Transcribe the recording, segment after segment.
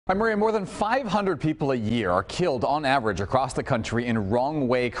Maria, more than 500 people a year are killed on average across the country in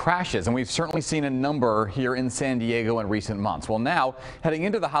wrong-way crashes, and we've certainly seen a number here in San Diego in recent months. Well, now, heading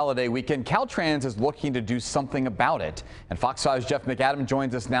into the holiday weekend, Caltrans is looking to do something about it. And Fox 5's Jeff McAdam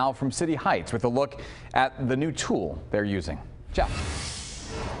joins us now from City Heights with a look at the new tool they're using. Jeff.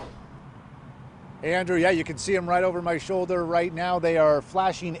 Hey, Andrew, yeah, you can see them right over my shoulder right now. They are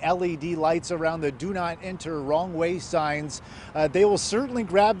flashing LED lights around the do not enter wrong way signs. They will certainly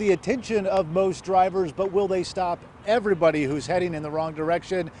grab the attention of most drivers, but will they stop everybody who's heading in the wrong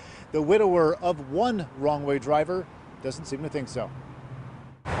direction? The widower of one wrong way driver doesn't seem to think so.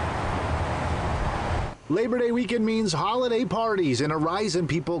 Labor Day weekend means holiday parties and a rise in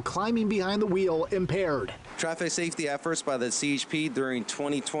people climbing behind the wheel impaired. Traffic safety efforts by the CHP during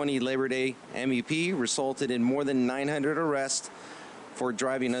 2020 Labor Day MEP resulted in more than 900 arrests for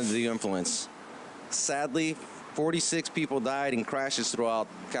driving under the influence. Sadly, 46 people died in crashes throughout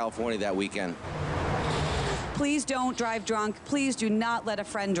California that weekend. Please don't drive drunk. Please do not let a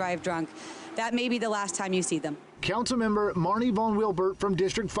friend drive drunk. That may be the last time you see them. Councilmember Marnie Von Wilbert from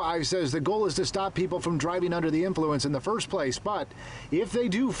District 5 says the goal is to stop people from driving under the influence in the first place, but if they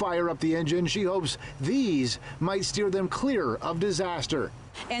do fire up the engine, she hopes these might steer them clear of disaster.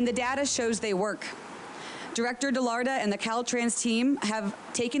 And the data shows they work. Director DeLarda and the Caltrans team have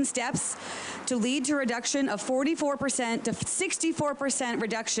taken steps to lead to a reduction of 44% to 64%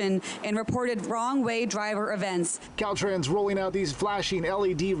 reduction in reported wrong-way driver events. Caltrans rolling out these flashing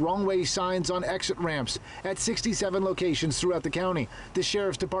LED wrong-way signs on exit ramps at 67 locations throughout the county. The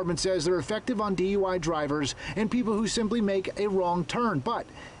Sheriff's Department says they're effective on DUI drivers and people who simply make a wrong turn, but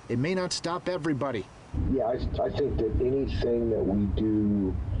it may not stop everybody. Yeah, I think that anything that we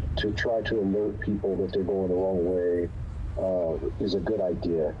do to try to alert people that they're going the wrong way is a good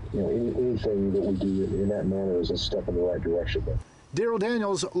idea. You know, anything that we do in that manner is a step in the right direction. Daryl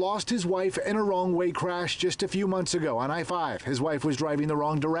Daniels lost his wife in a wrong-way crash just a few months ago on I-5. His wife was driving the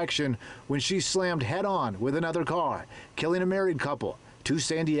wrong direction when she slammed head-on with another car, killing a married couple, 2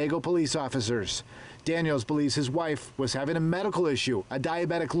 San Diego police officers. Daniels believes his wife was having a medical issue, a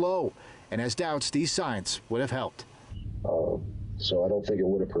diabetic low, and has doubts these signs would have helped. So I don't think it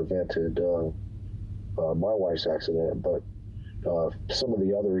would have prevented my wife's accident, but some of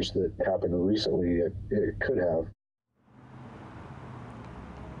the others that happened recently, it could have.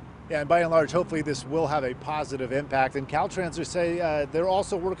 Yeah, and by and large, hopefully this will have a positive impact. And Caltrans say they're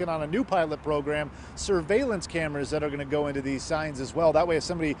also working on a new pilot program, surveillance cameras that are going to go into these signs as well. That way, if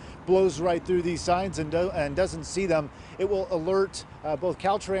somebody blows right through these signs and doesn't see them, it will alert both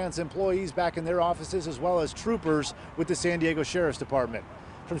Caltrans employees back in their offices as well as troopers with the San Diego Sheriff's Department.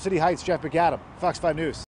 From City Heights, Jeff McAdam, Fox 5 News.